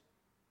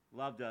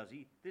loved us.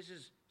 This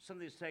is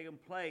something that's taken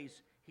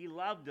place. He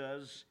loved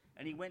us,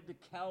 and he went to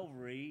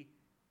Calvary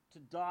to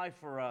die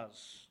for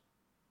us.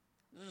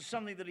 This is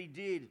something that he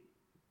did.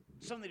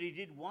 Something that he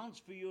did once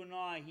for you and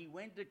I. He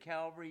went to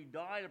Calvary, he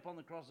died upon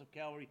the cross of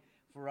Calvary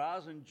for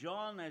us. And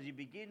John, as he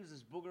begins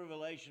this book of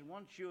Revelation,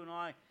 wants you and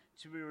I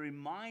to be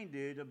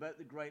reminded about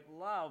the great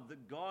love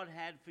that God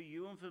had for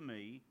you and for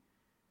me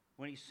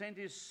when he sent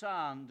his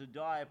Son to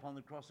die upon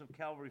the cross of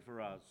Calvary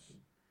for us.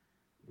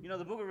 You know,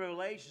 the book of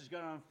Revelation is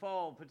going to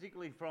unfold,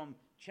 particularly from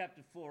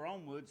chapter 4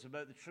 onwards,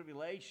 about the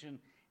tribulation.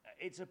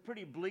 It's a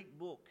pretty bleak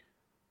book.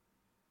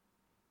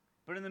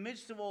 But in the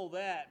midst of all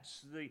that,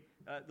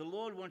 the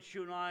Lord wants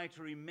you and I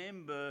to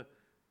remember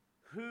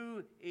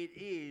who it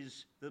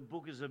is the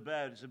book is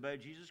about. It's about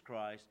Jesus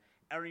Christ.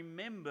 And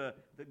remember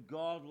that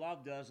God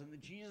loved us and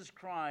that Jesus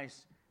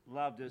Christ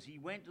loved us. He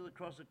went to the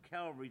cross of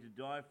Calvary to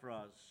die for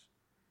us.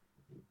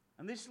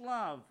 And this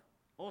love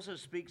also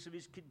speaks of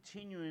his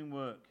continuing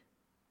work.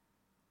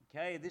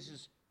 Okay, this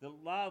is the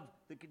love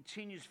that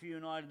continues for you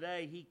and I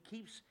today.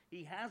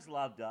 He has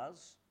loved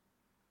us.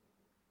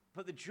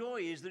 But the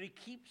joy is that he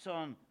keeps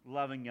on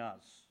loving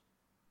us.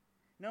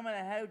 No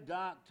matter how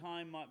dark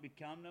time might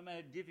become, no matter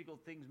how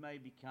difficult things may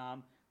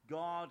become,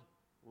 God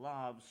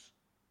loves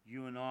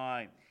you and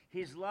I.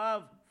 His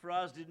love for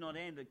us did not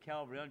end at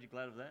Calvary. Aren't you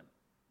glad of that?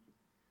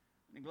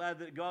 I'm glad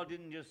that God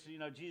didn't just,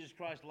 Jesus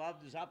Christ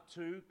loved us up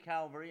to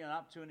Calvary and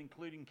up to and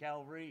including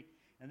Calvary,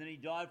 and then he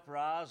died for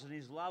us and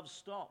his love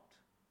stopped.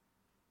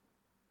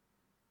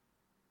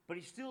 But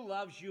he still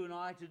loves you and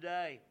I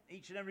today.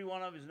 Each and every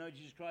one of us know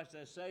Jesus Christ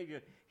our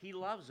Savior. He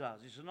loves us.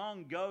 It's an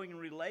ongoing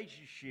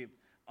relationship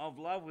of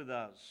love with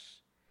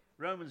us.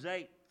 Romans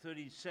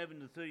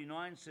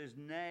 8:37-39 says,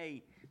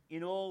 "Nay,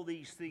 in all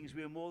these things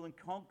we are more than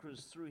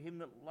conquerors through him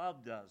that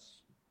loved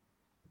us.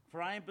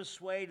 For I am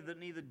persuaded that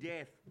neither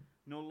death,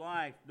 nor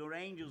life, nor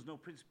angels, nor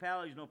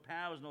principalities, nor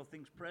powers, nor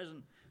things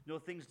present, nor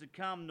things to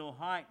come, nor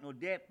height, nor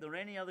depth, nor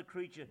any other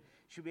creature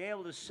should be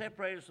able to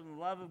separate us from the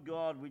love of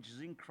God which is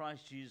in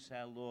Christ Jesus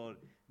our Lord."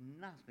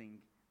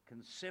 Nothing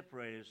can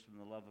separate us from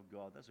the love of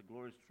God. That's a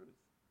glorious truth.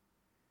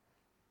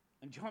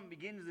 And John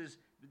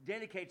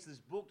dedicates this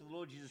book to the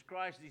Lord Jesus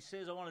Christ, and he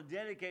says, I want to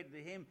dedicate it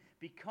to him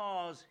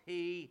because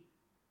he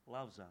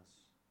loves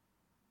us.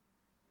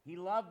 He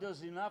loved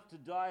us enough to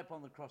die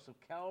upon the cross of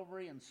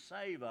Calvary and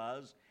save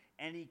us,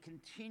 and he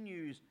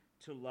continues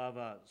to love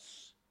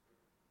us.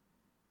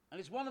 And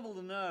it's wonderful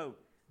to know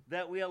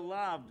that we are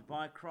loved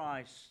by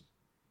Christ.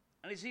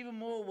 And it's even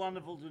more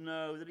wonderful to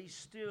know that he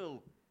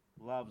still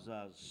loves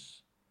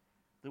us.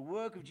 The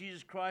work of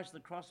Jesus Christ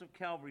on the cross of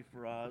Calvary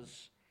for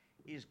us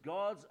is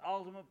God's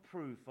ultimate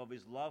proof of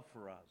his love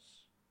for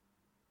us.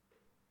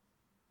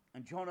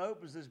 And John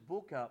opens this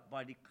book up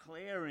by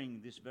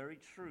declaring this very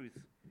truth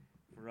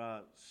for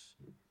us.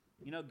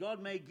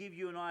 God may give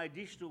you and I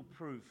additional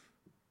proof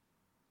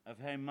of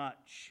how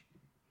much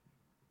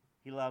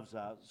he loves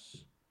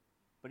us,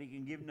 but he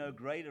can give no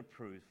greater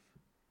proof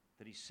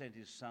that he sent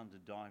his Son to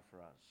die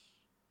for us.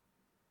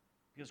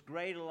 Because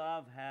greater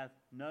love hath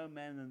no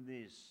man than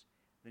this,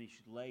 than he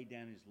should lay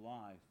down his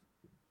life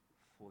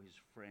for his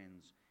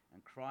friends.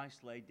 And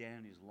Christ laid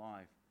down his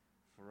life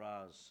for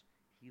us.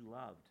 He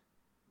loved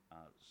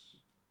us.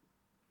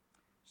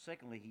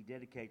 Secondly, he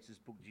dedicates this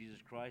book to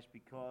Jesus Christ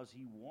because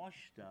he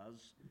washed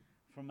us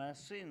from our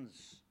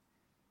sins.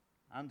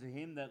 Unto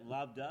him that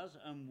loved us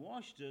and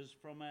washed us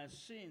from our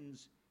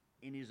sins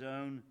in his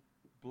own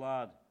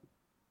blood.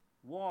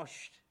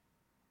 Washed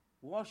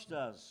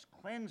us,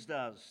 cleansed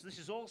us. This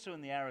is also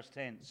in the aorist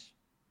tense.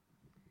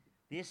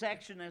 This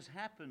action has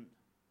happened.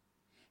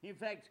 In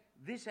fact,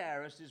 this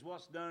aorist is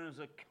what's known as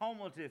a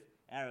cumulative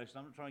aorist.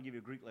 I'm not trying to give you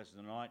a Greek lesson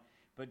tonight,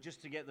 but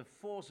just to get the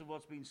force of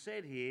what's been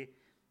said here,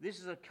 this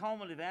is a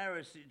cumulative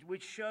aorist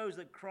which shows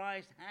that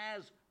Christ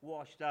has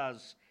washed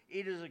us.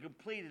 It is a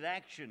completed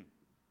action.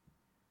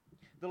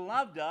 The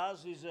loved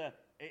us is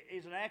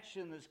an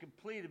action that's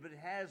completed, but it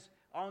has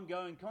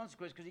ongoing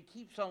consequence because he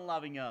keeps on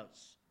loving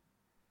us.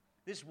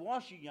 This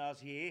washing us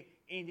here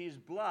in his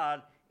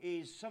blood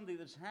is something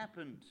that's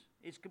happened.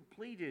 It's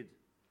completed.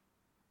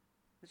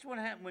 This is what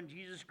happened when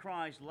Jesus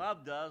Christ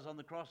loved us on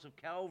the cross of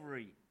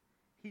Calvary.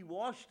 He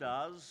washed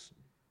us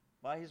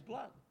by his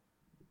blood.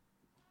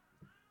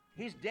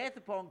 His death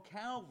upon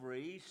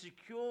Calvary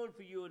secured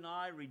for you and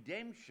I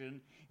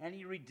redemption, and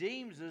he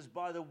redeems us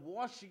by the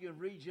washing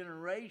of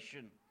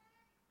regeneration.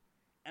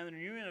 And the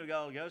renewing of the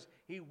Holy Ghost,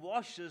 he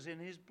washes us in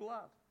his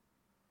blood.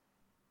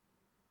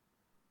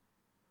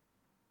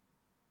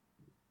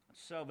 At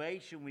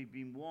salvation, we've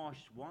been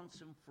washed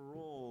once and for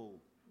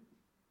all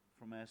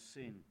from our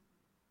sin.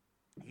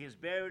 He has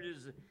buried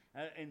us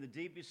in the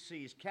deepest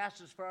seas,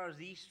 cast as far as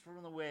the east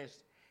from the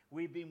west.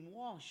 We've been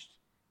washed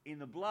in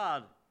the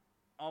blood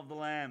of the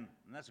Lamb.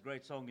 And that's a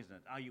great song, isn't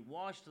it? Are you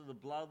washed in the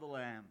blood of the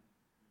Lamb?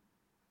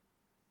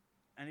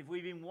 And if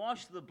we've been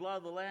washed in the blood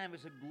of the Lamb,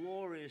 it's a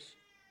glorious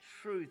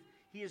truth.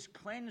 He has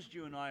cleansed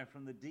you and I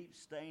from the deep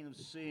stain of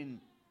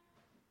sin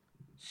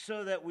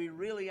so that we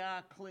really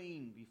are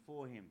clean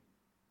before him.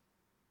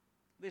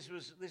 This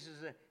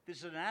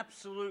is an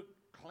absolute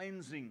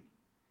cleansing.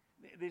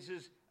 This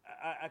is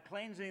a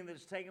cleansing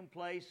that's taken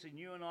place in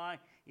you and I.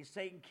 He's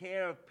taken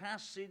care of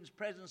past sins,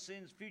 present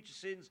sins, future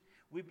sins.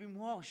 We've been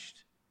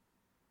washed.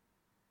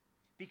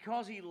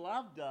 Because he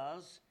loved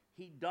us,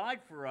 he died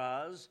for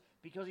us.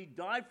 Because he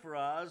died for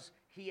us,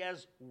 he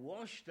has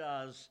washed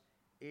us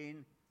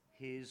in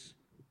his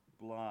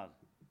blood.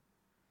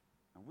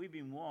 And we've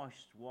been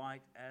washed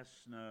white as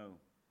snow.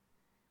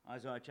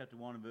 Isaiah chapter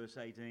 1 and verse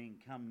 18,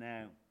 come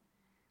now,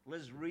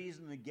 let us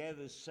reason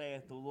together,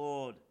 saith the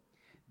Lord.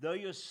 Though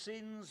your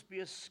sins be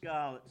as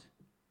scarlet,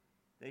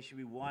 they shall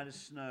be white as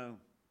snow.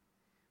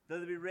 Though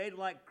they be red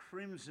like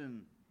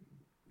crimson,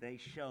 they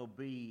shall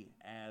be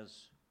as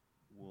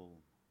wool.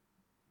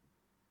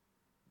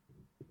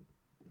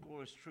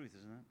 Glorious truth,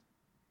 isn't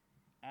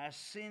it? Our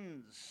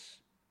sins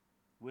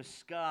were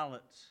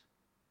scarlet,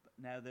 but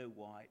now they're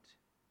white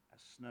as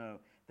snow.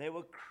 They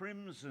were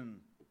crimson,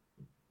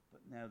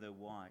 but now they're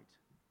white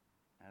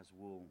as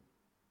wool.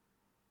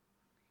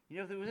 You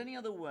know, if there was any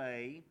other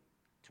way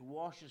to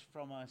wash us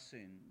from our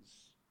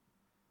sins,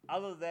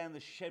 other than the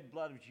shed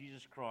blood of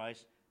Jesus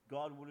Christ,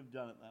 God would have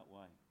done it that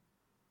way.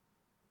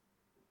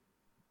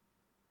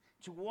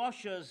 To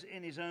wash us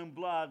in his own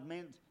blood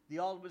meant the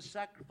ultimate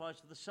sacrifice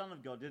for the Son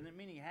of God. Didn't it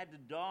mean he had to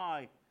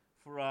die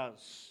for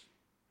us?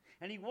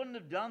 And he wouldn't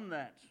have done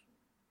that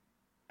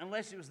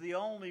unless it was the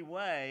only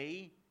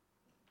way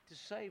to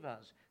save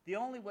us. The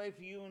only way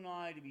for you and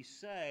I to be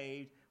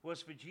saved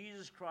was for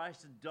Jesus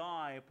Christ to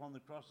die upon the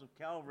cross of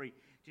Calvary,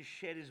 to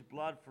shed his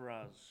blood for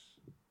us.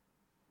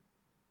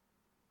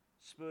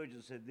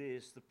 Spurgeon said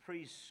this, the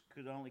priests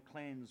could only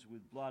cleanse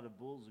with blood of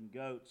bulls and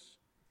goats,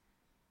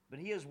 but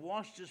he has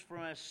washed us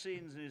from our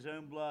sins in his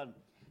own blood.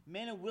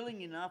 Men are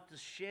willing enough to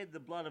shed the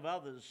blood of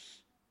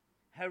others.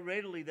 How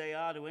readily they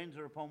are to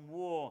enter upon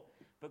war.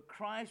 But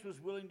Christ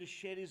was willing to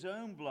shed his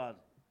own blood,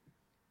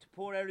 to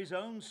pour out his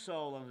own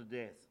soul unto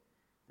death,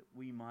 that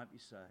we might be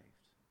saved.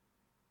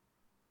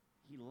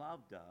 He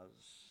loved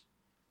us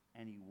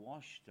and he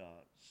washed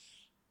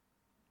us.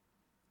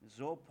 This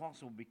is all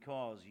possible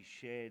because he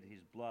shed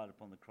his blood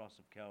upon the cross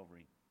of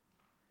Calvary.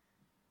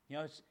 You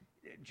know,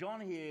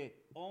 John here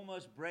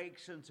almost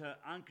breaks into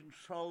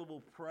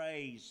uncontrollable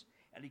praise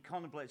and he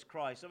contemplates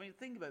Christ. I mean,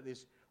 think about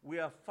this. We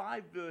are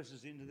 5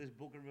 verses into this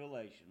book of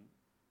Revelation,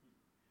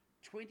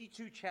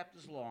 22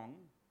 chapters long,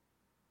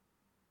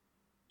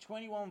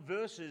 21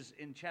 verses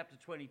in chapter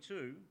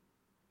 22,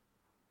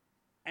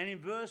 and in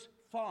verse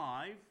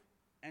 5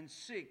 and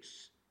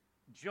 6,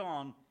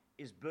 John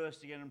is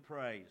bursting out in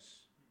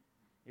praise.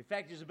 In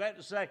fact, he's about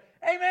to say,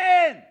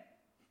 Amen!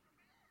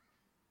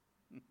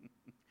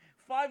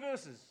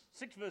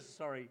 6 verses,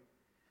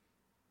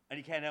 and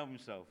he can't help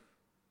himself.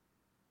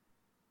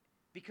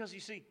 Because you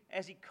see,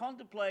 as he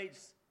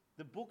contemplates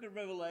the book of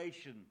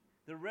Revelation,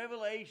 the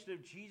revelation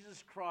of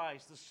Jesus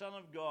Christ, the Son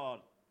of God,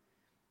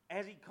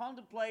 as he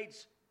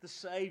contemplates the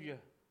Savior,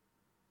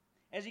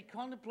 as he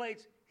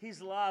contemplates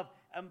his love,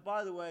 and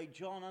by the way,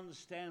 John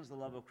understands the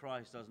love of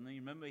Christ, doesn't he?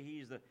 Remember,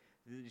 he's the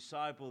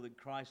disciple that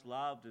Christ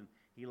loved, and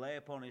he lay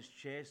upon his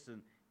chest,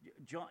 and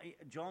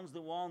John's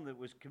the one that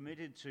was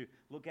committed to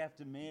look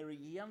after Mary.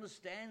 He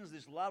understands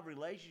this love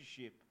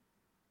relationship.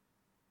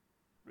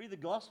 Read the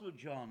Gospel of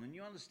John, and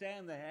you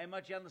understand how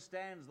much he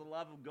understands the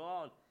love of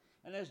God.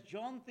 And as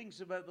John thinks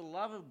about the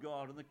love of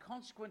God, and the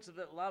consequence of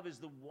that love is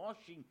the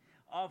washing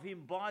of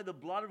him by the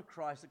blood of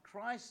Christ, that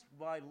Christ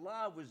by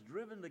love was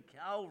driven to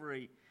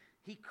Calvary,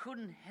 he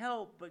couldn't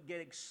help but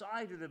get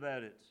excited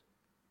about it.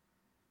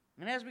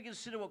 And as we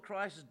consider what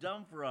Christ has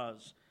done for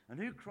us and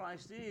who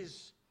Christ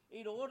is,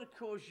 it ought to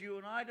cause you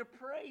and I to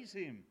praise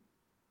him.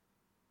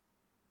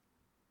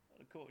 It ought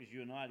to cause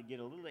you and I to get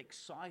a little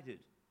excited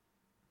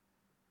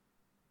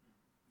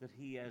that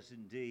he has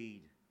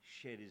indeed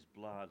shed his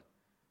blood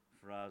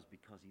for us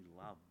because he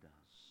loved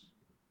us.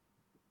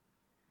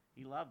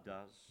 He loved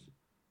us.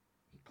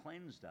 He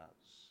cleansed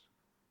us.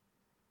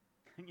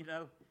 And you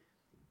know,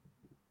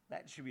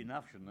 that should be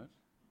enough, shouldn't it?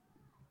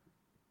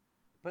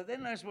 But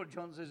then notice what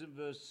John says in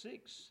verse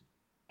 6.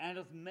 And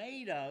hath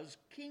made us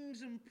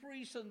kings and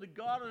priests unto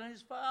God and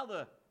his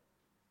Father.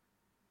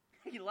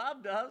 He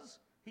loved us.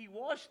 He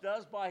washed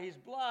us by his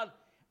blood.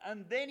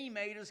 And then he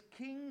made us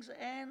kings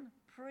and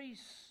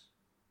priests.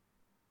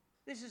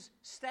 This is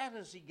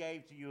status he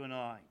gave to you and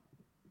I.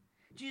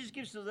 Jesus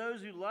gives to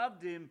those who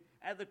loved him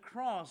at the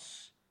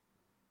cross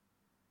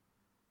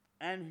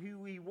and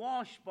who he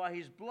washed by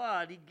his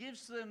blood. He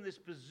gives to them this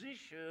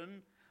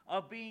position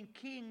of being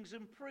kings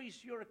and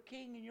priests. You're a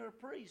king and you're a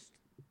priest.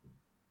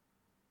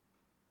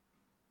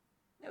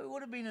 Now, it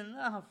would have been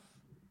enough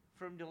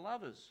for him to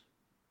love us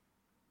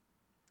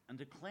and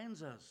to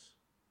cleanse us.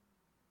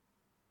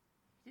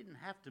 He didn't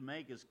have to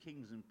make us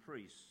kings and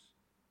priests,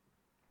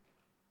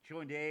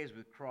 joined heirs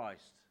with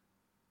Christ.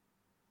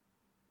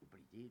 But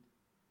he did.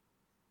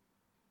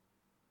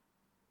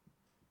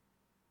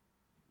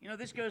 You know,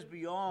 this goes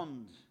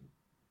beyond,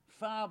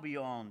 far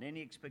beyond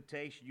any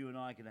expectation you and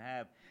I can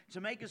have.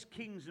 To make us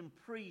kings and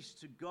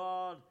priests to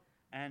God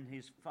and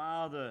his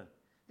Father.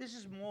 This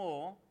is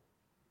more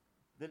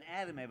than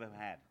Adam ever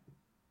had.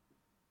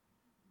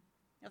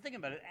 Now think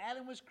about it.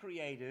 Adam was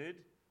created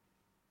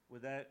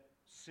without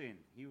sin.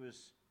 He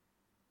was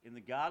in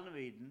the Garden of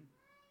Eden.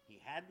 He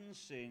hadn't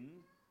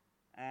sinned.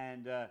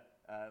 And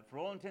for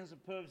all intents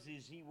and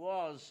purposes, he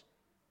was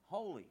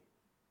holy.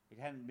 It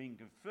hadn't been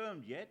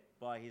confirmed yet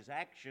by his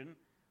action,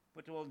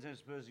 but to all intents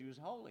and purposes, he was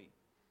holy.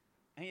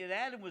 And yet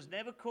Adam was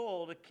never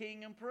called a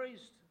king and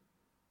priest.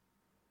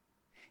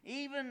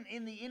 Even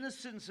in the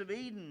innocence of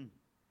Eden,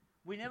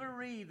 we never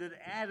read that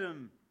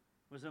Adam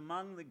was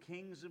among the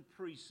kings and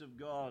priests of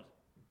God.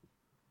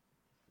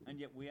 And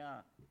yet we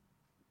are.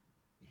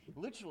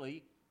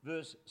 Literally,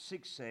 verse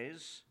 6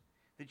 says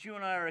that you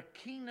and I are a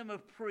kingdom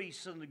of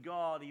priests unto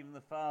God, even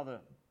the Father.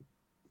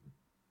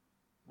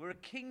 We're a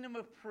kingdom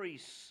of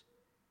priests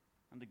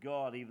unto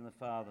God, even the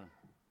Father.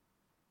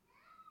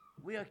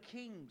 We are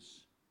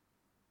kings.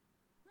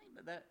 Think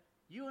about that.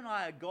 You and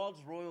I are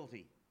God's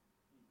royalty.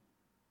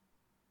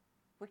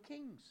 We're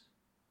kings.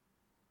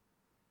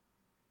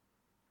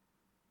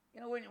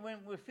 You know, when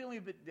we're feeling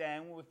a bit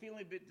down, when we're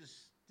feeling a bit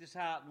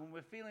disheartened, when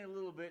we're feeling a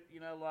little bit,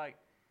 like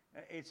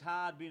it's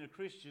hard being a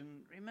Christian,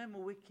 remember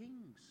we're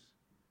kings.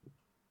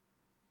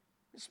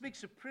 This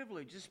speaks of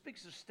privilege. This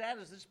speaks of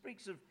status. This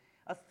speaks of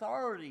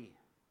authority.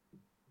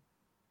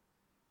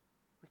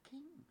 We're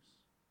kings.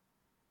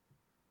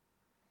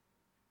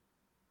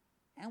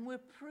 And we're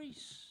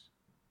priests.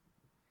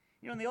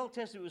 In the Old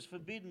Testament it was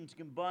forbidden to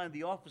combine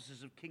the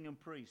offices of king and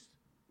priest.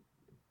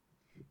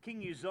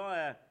 King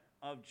Uzziah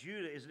of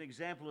Judah is an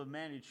example of a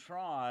man who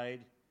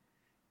tried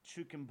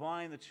to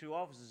combine the two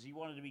offices. He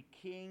wanted to be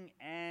king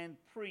and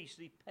priest.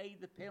 He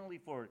paid the penalty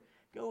for it.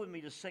 Go with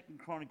me to 2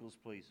 Chronicles,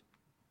 please.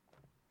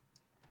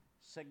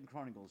 2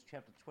 Chronicles,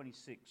 chapter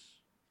 26.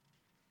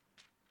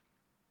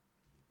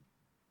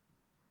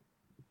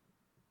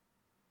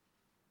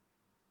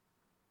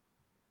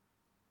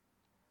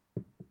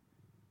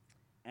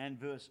 And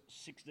verse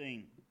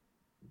 16.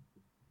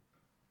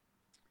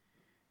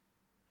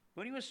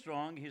 When he was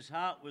strong, his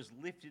heart was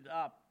lifted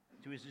up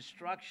to his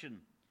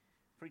destruction.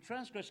 For he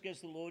transgressed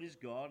against the Lord his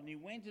God, and he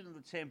went into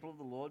the temple of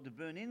the Lord to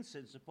burn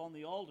incense upon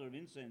the altar of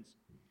incense.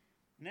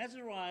 And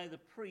Azariah the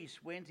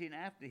priest went in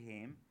after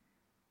him,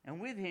 and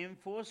with him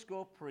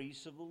 80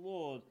 priests of the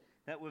Lord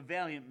that were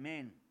valiant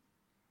men.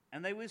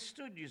 And they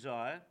withstood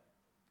Uzziah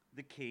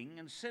the king,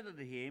 and said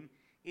unto him,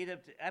 It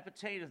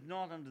appertaineth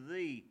not unto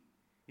thee,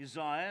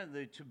 Uzziah,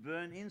 to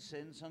burn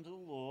incense unto the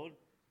Lord,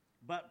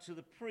 but to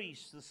the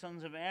priests, the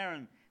sons of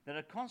Aaron, that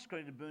are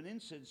consecrated to burn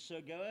incense. So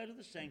go out of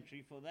the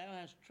sanctuary, for thou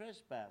hast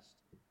trespassed.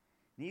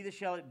 Neither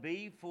shall it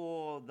be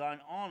for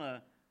thine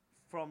honor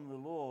from the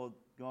Lord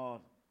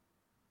God.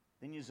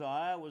 Then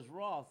Uzziah was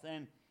wroth,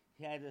 and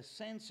he had a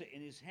censer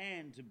in his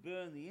hand to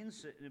burn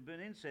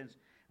incense.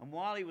 And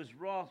while he was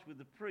wroth with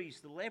the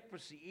priest, the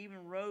leprosy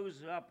even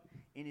rose up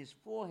in his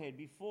forehead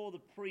before the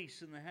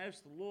priests in the house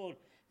of the Lord,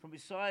 from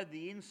beside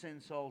the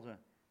incense altar.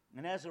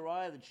 And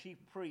Azariah the chief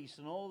priest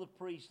and all the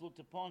priests looked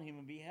upon him,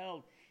 and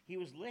beheld, he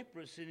was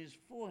leprous in his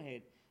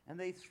forehead. And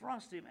they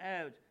thrust him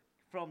out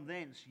from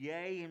thence.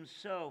 Yea,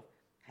 himself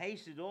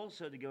hasted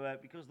also to go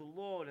out, because the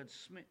Lord had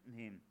smitten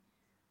him.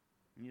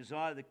 And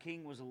Uzziah the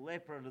king was a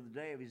leper unto the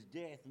day of his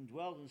death, and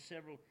dwelt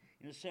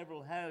in a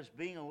several house,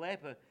 being a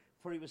leper,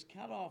 for he was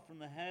cut off from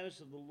the house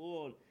of the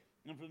Lord,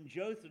 and from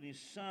Jotham his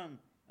son.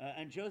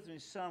 And Jotham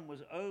his son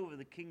was over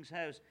the king's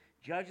house,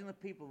 judging the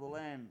people of the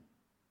land.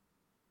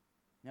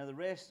 Now the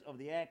rest of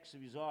the acts of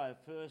Uzziah,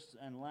 first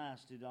and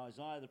last, did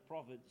Isaiah the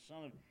prophet, the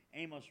son of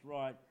Amos,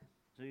 write.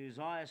 So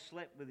Uzziah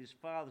slept with his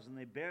fathers, and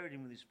they buried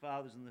him with his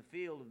fathers in the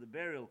field of the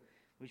burial,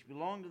 which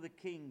belonged to the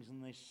kings.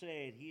 And they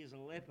said, He is a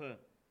leper.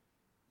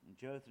 And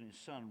Jotham his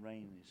son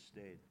reigned in his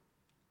stead.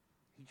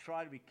 He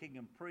tried to be king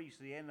and priest.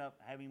 He ended up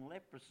having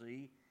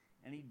leprosy,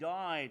 and he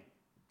died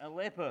a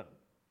leper.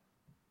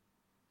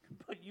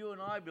 But you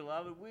and I,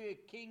 beloved, we're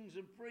kings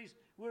and priests.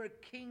 We're a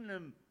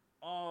kingdom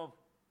of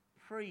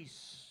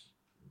priests.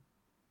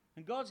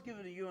 And God's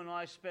given to you and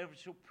I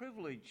special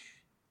privilege.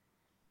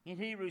 In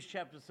Hebrews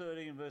chapter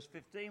 13 and verse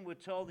 15, we're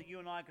told that you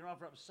and I can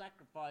offer up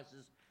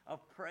sacrifices of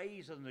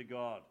praise unto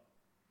God,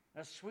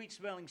 as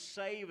sweet-smelling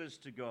savors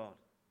to God.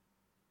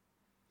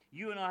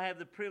 You and I have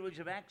the privilege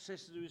of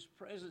access to his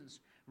presence.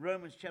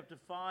 Romans chapter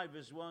 5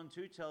 verse 1 and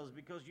 2 tells us,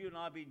 because you and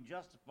I have been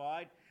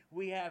justified,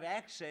 we have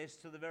access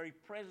to the very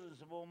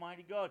presence of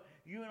Almighty God.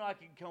 You and I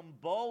can come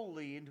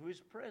boldly into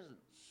his presence.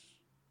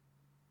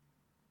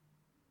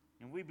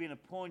 And we've been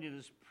appointed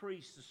as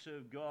priests to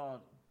serve God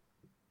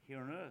here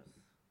on earth.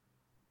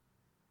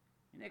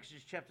 In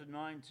Exodus chapter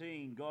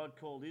 19, God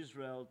called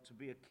Israel to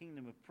be a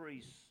kingdom of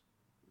priests.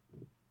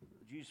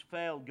 The Jews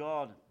failed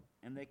God,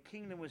 and their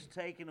kingdom was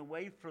taken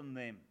away from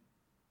them.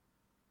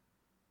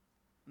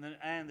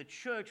 And the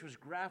church was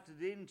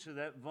grafted into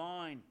that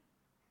vine.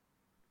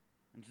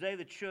 And today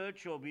the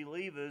church, or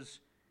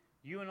believers,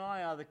 you and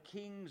I are the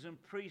kings and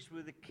priests.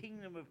 We're the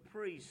kingdom of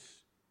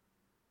priests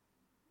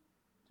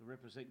to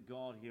represent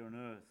God here on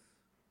earth.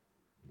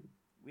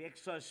 We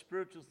exercise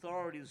spiritual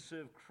authority to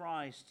serve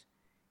Christ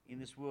in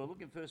this world.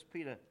 Look in 1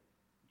 Peter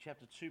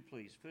chapter 2,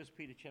 please. 1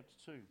 Peter chapter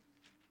 2.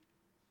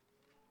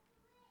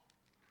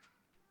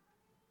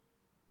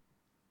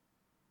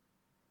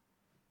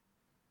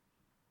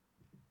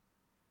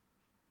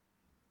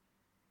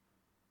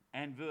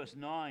 And verse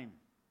 9,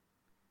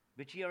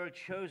 but ye are a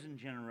chosen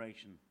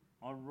generation,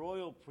 a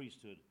royal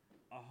priesthood,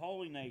 a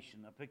holy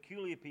nation, a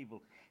peculiar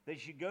people,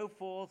 that you go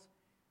forth,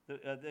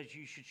 that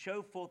you should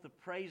show forth the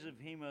praise of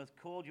him who hath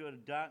called you out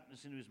of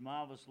darkness into his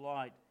marvelous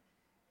light,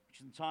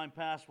 which in time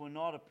past were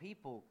not a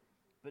people,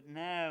 but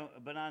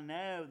are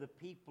now the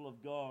people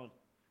of God,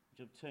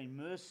 which obtained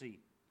mercy,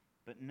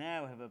 but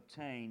now have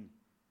obtained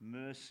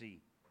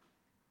mercy.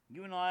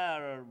 You and I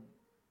are a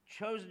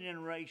chosen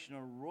generation,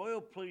 a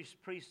royal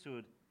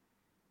priesthood,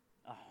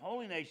 a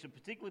holy nation, a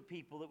particular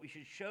people, that we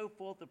should show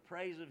forth the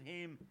praise of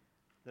him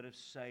that have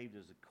saved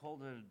us, that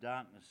called out of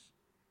darkness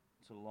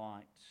to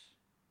light.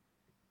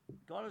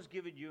 God has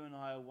given you and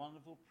I a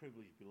wonderful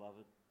privilege,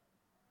 beloved,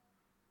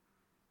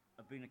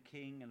 of being a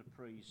king and a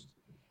priest.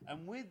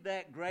 And with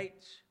that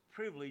great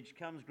privilege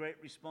comes great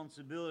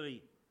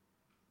responsibility.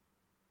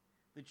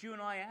 That you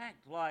and I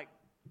act like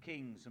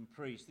kings and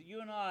priests. That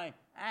you and I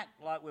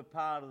act like we're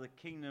part of the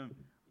kingdom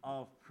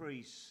of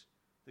priests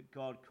that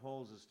God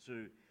calls us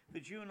to.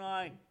 That you and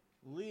I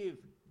live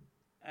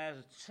as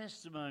a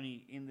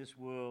testimony in this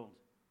world.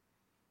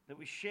 That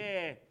we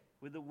share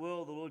with the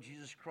world the Lord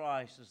Jesus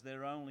Christ as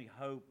their only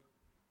hope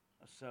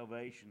of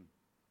salvation.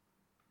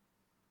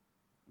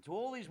 And to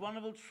all these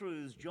wonderful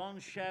truths, John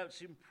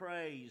shouts in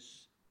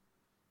praise,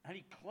 and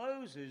he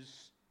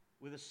closes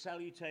with a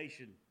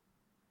salutation.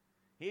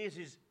 Here's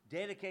his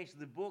dedication to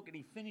the book, and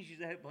he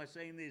finishes out by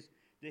saying this: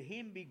 to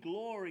him be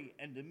glory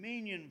and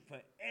dominion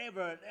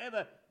forever and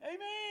ever.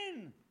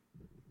 Amen.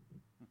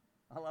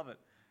 I love it.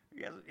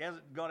 He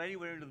hasn't got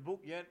anywhere into the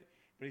book yet,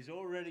 but he's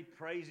already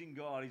praising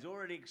God. He's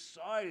already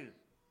excited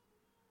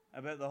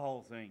about the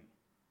whole thing.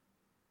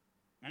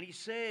 And he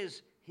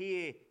says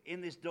here in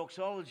this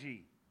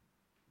doxology,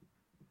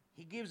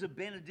 he gives a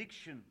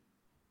benediction,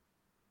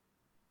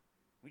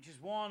 which is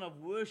one of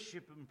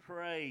worship and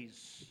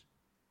praise.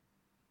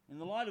 In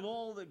the light of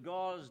all that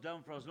God has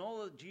done for us and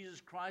all that Jesus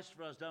Christ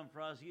has done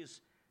for us,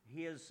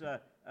 he has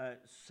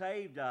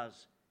saved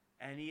us,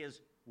 and he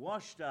has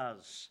washed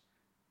us,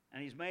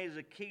 and he's made us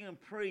a king and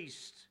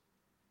priest.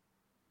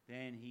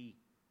 Then he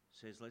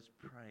says, let's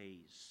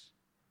praise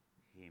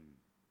him.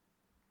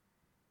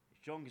 As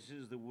John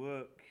considers the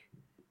work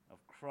of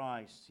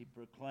Christ, he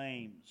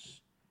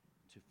proclaims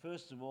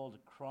first of all, to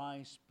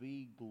Christ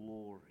be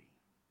glory.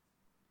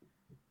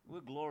 The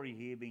word glory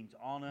here means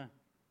honor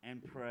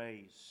and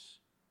praise.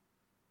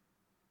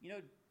 You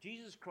know,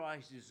 Jesus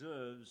Christ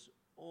deserves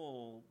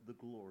all the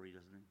glory,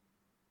 doesn't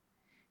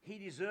he?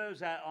 He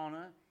deserves our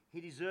honor. He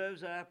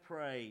deserves our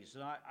praise.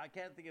 And I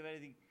can't think of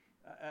anything,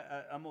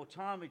 a more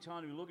timely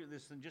time to look at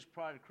this than just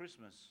prior to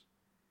Christmas.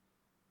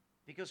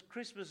 Because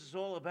Christmas is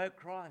all about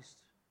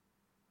Christ.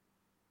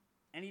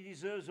 And he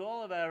deserves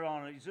all of our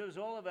honor. He deserves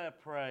all of our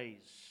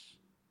praise.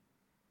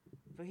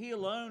 For he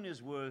alone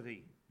is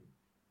worthy.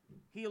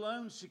 He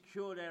alone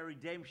secured our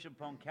redemption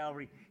upon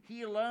Calvary.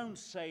 He alone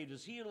saved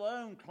us. He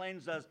alone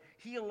cleansed us.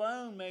 He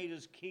alone made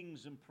us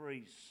kings and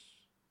priests.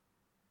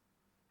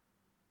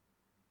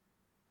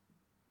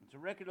 And to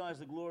recognize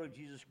the glory of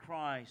Jesus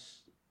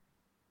Christ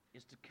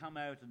is to come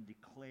out and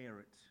declare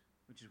it,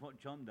 which is what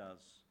John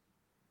does.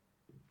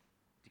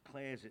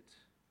 Declares it.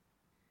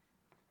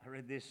 I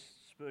read this,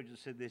 Spurgeon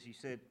said this, he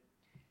said,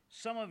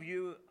 "Some of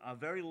you are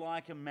very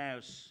like a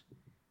mouse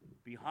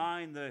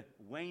behind the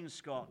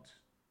wainscot."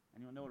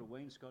 Anyone know what a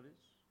wainscot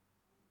is?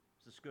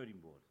 It's a skirting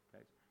board.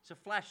 Okay? It's a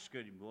flash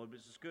skirting board, but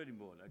it's a skirting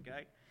board,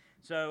 okay?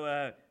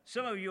 So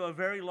some of you are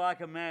very like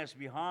a mouse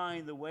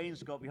behind the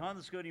wainscot, behind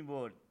the skirting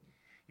board.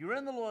 You're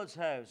in the Lord's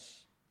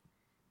house,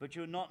 but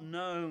you're not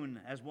known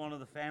as one of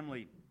the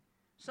family.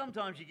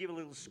 Sometimes you give a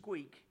little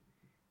squeak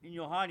in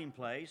your hiding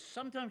place.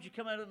 Sometimes you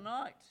come out at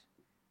night,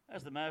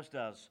 as the mouse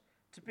does,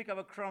 to pick up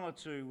a crumb or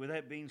two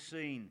without being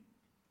seen.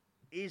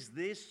 Is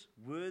this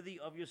worthy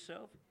of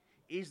yourself?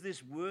 Is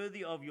this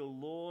worthy of your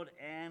Lord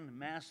and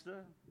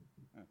Master?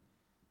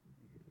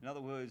 In other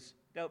words,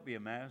 don't be a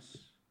mouse.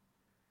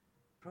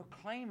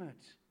 Proclaim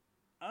it.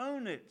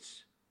 Own it.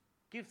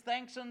 Give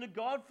thanks unto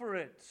God for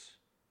it.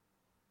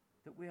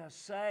 That we are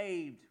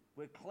saved,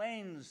 we're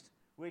cleansed,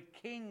 we're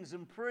kings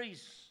and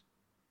priests.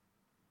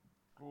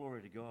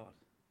 Glory to God.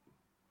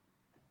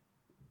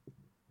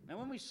 Now,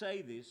 when we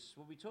say this,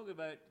 when we talk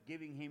about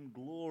giving him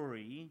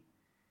glory,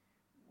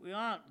 we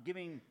aren't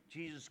giving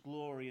Jesus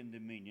glory and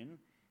dominion.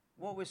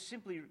 What we're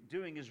simply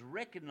doing is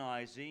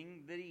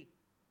recognizing that he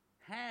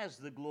has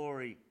the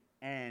glory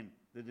and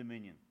the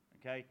dominion.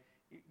 Okay?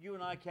 You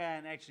and I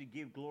can't actually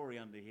give glory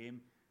unto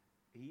him.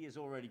 He is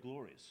already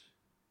glorious.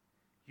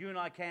 You and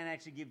I can't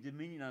actually give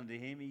dominion unto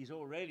him. He's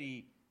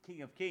already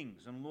King of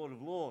Kings and Lord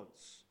of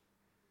Lords.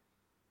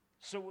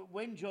 So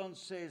when John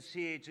says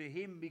here, to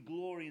him be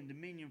glory and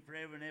dominion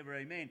forever and ever,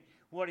 amen,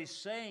 what he's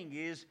saying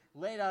is,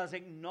 let us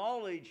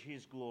acknowledge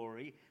his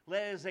glory,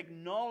 let us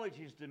acknowledge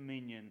his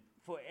dominion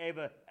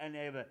forever and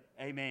ever,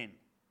 amen.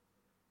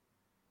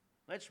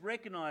 Let's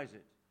recognize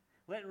it.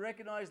 Let's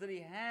recognize that he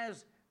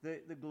has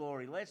the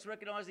glory. Let's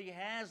recognize he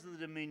has the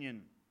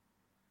dominion.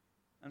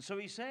 And so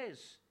he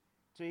says,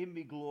 to him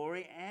be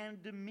glory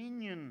and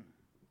dominion.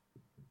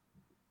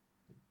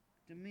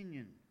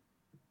 Dominion.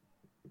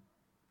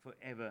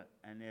 forever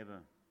and ever.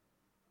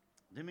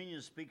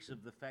 Dominion speaks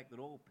of the fact that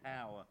all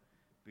power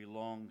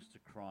belongs to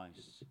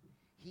Christ.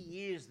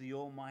 He is the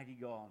Almighty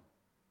God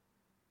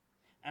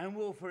and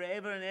will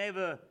forever and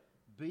ever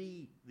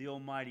be the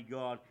Almighty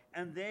God,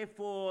 and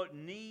therefore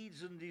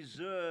needs and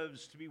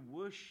deserves to be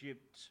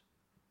worshipped,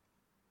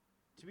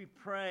 to be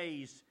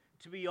praised,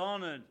 to be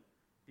honored,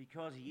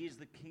 because he is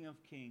the King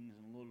of Kings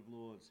and Lord of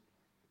Lords.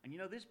 And you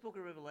know, this book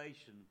of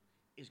Revelation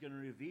is going to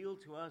reveal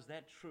to us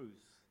that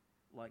truth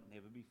like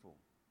never before.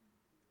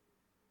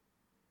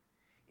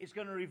 It's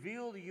going to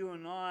reveal to you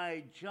and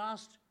I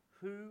just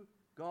who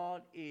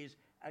God is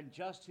and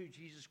just who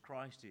Jesus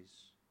Christ is.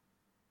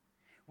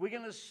 We're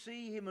going to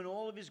see him in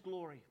all of his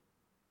glory.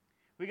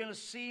 We're going to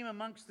see him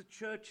amongst the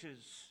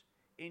churches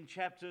in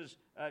chapters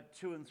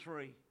 2 and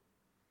 3.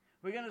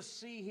 We're going to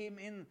see him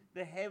in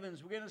the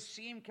heavens. We're going to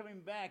see him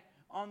coming back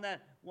on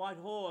that white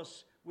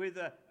horse with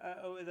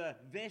a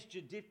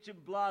vesture dipped in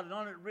blood, and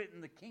on it written,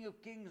 the King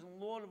of Kings and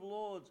Lord of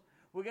Lords.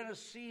 We're going to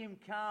see him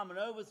come and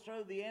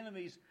overthrow the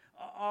enemies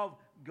of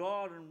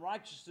God and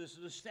righteousness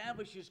and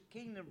establish his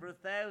kingdom for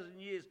 1,000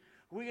 years.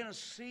 We're going to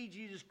see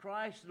Jesus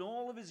Christ in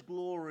all of his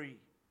glory.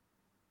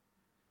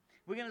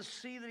 We're going to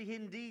see that he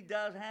indeed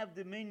does have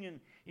dominion.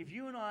 If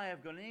you and I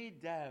have got any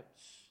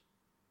doubts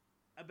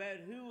about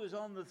who is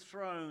on the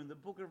throne, the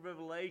book of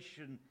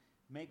Revelation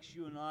makes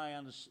you and I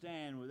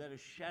understand without a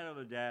shadow of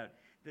a doubt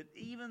that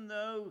even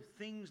though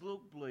things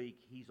look bleak,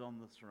 he's on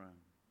the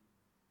throne.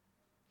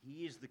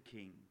 He is the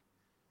King.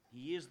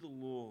 He is the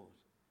Lord.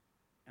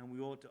 And we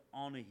ought to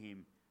honor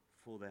him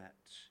for that.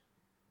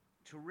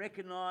 To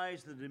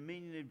recognize the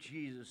dominion of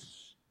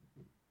Jesus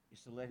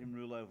is to let him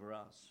rule over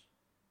us.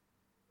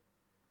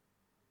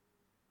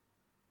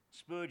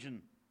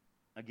 Spurgeon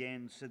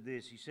again said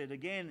this. He said,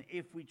 again,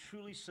 if we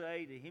truly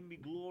say to him be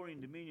glory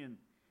and dominion,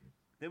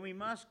 then we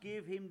must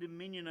give him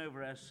dominion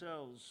over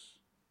ourselves.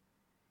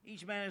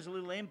 Each man has a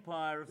little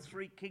empire of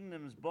 3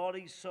 kingdoms,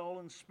 body, soul,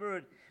 and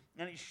spirit,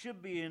 and it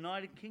should be a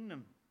united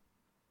kingdom.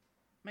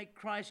 Make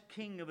Christ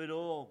king of it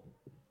all.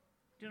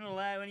 Do not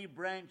allow any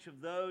branch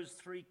of those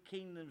 3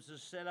 kingdoms to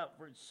set up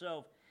for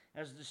itself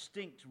as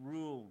distinct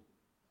rule.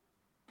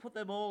 Put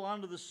them all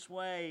under the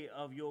sway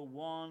of your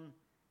one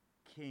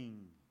king.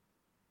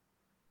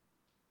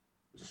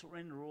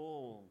 Surrender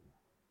all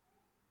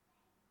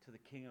to the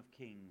King of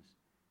Kings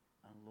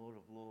and Lord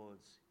of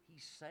Lords. He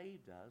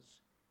saved us.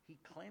 He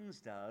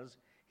cleansed us.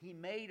 He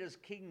made us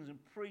kings and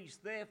priests.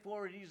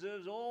 Therefore, he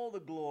deserves all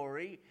the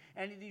glory,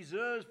 and he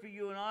deserves for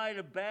you and I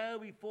to bow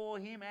before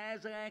him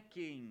as our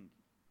King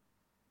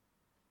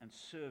and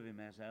serve him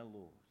as our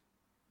Lord.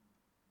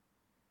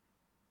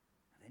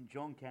 And then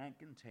John can't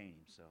contain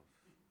himself.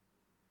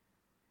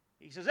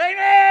 He says,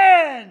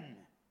 amen!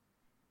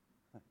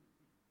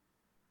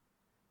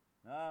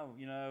 Oh,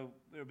 you know,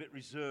 we're a bit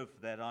reserved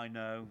for that, I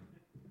know.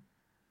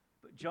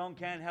 But John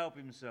can't help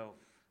himself.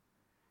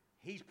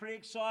 He's pretty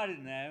excited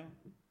now.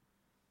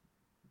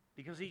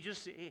 Because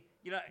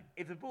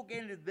if the book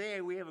ended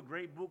there, we have a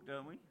great book,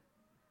 don't we?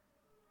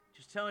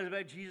 Just telling us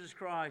about Jesus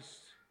Christ.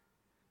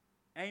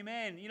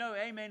 Amen. You know,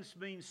 amen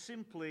means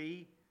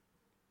simply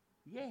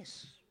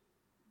yes.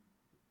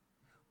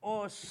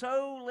 Or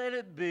so let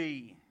it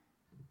be.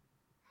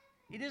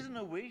 It isn't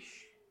a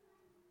wish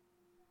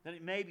that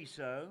it may be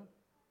so,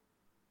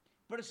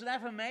 but it's an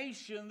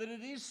affirmation that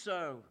it is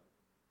so.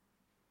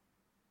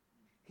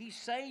 He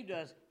saved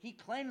us. He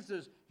cleansed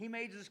us. He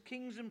made us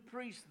kings and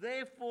priests.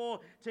 Therefore,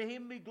 to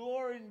him be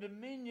glory and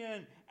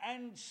dominion,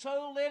 and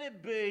so let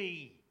it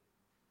be.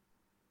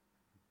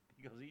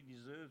 Because he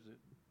deserves it.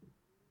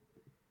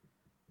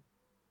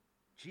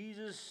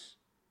 Jesus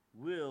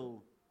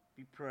will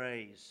be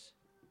praised.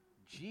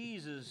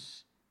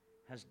 Jesus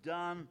has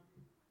done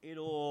it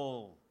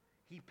all.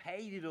 He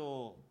paid it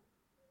all.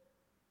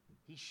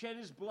 He shed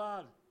his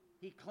blood.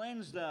 He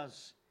cleansed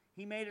us.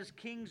 He made us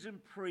kings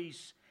and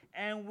priests.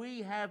 And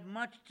we have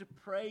much to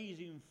praise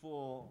him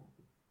for.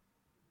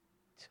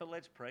 So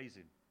let's praise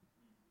him.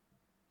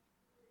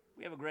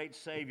 We have a great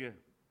Savior.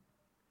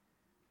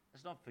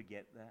 Let's not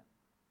forget that.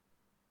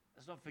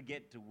 Let's not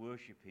forget to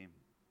worship him.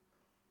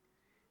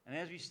 And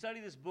as we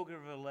study this book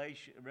of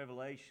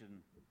Revelation,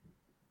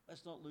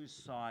 let's not lose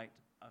sight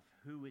of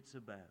who it's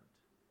about.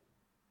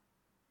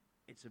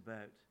 It's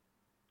about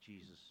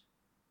Jesus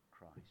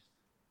Christ.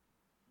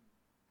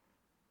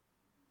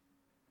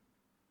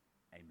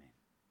 Amen.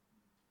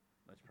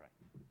 Let's pray.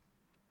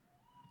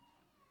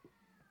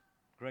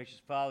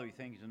 Gracious Father, we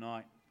thank you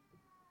tonight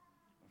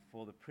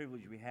for the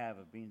privilege we have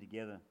of being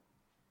together.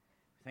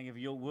 We thank you for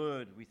your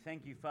word. We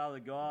thank you, Father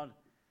God,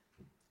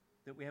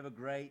 that we have a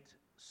great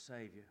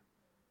Savior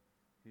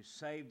who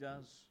saved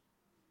us,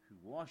 who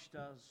washed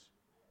us,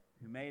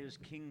 who made us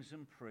kings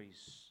and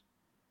priests.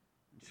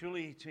 And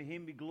truly to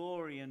him be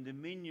glory and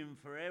dominion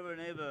forever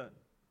and ever.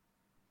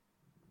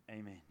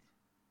 Amen.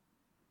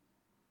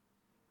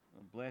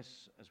 Well,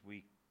 bless as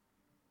we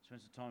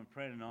spend some time in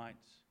prayer tonight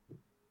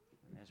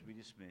and as we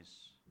dismiss.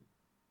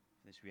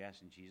 This we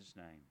ask in Jesus'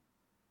 name.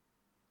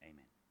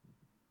 Amen.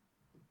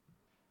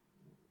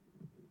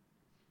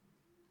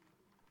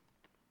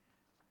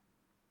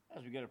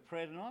 As we go to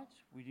prayer tonight,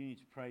 we do need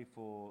to pray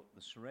for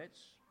the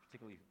Surrettes,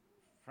 particularly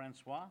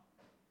Francois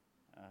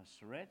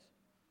Surrette,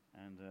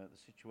 and the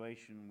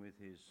situation with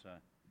his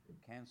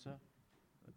cancer.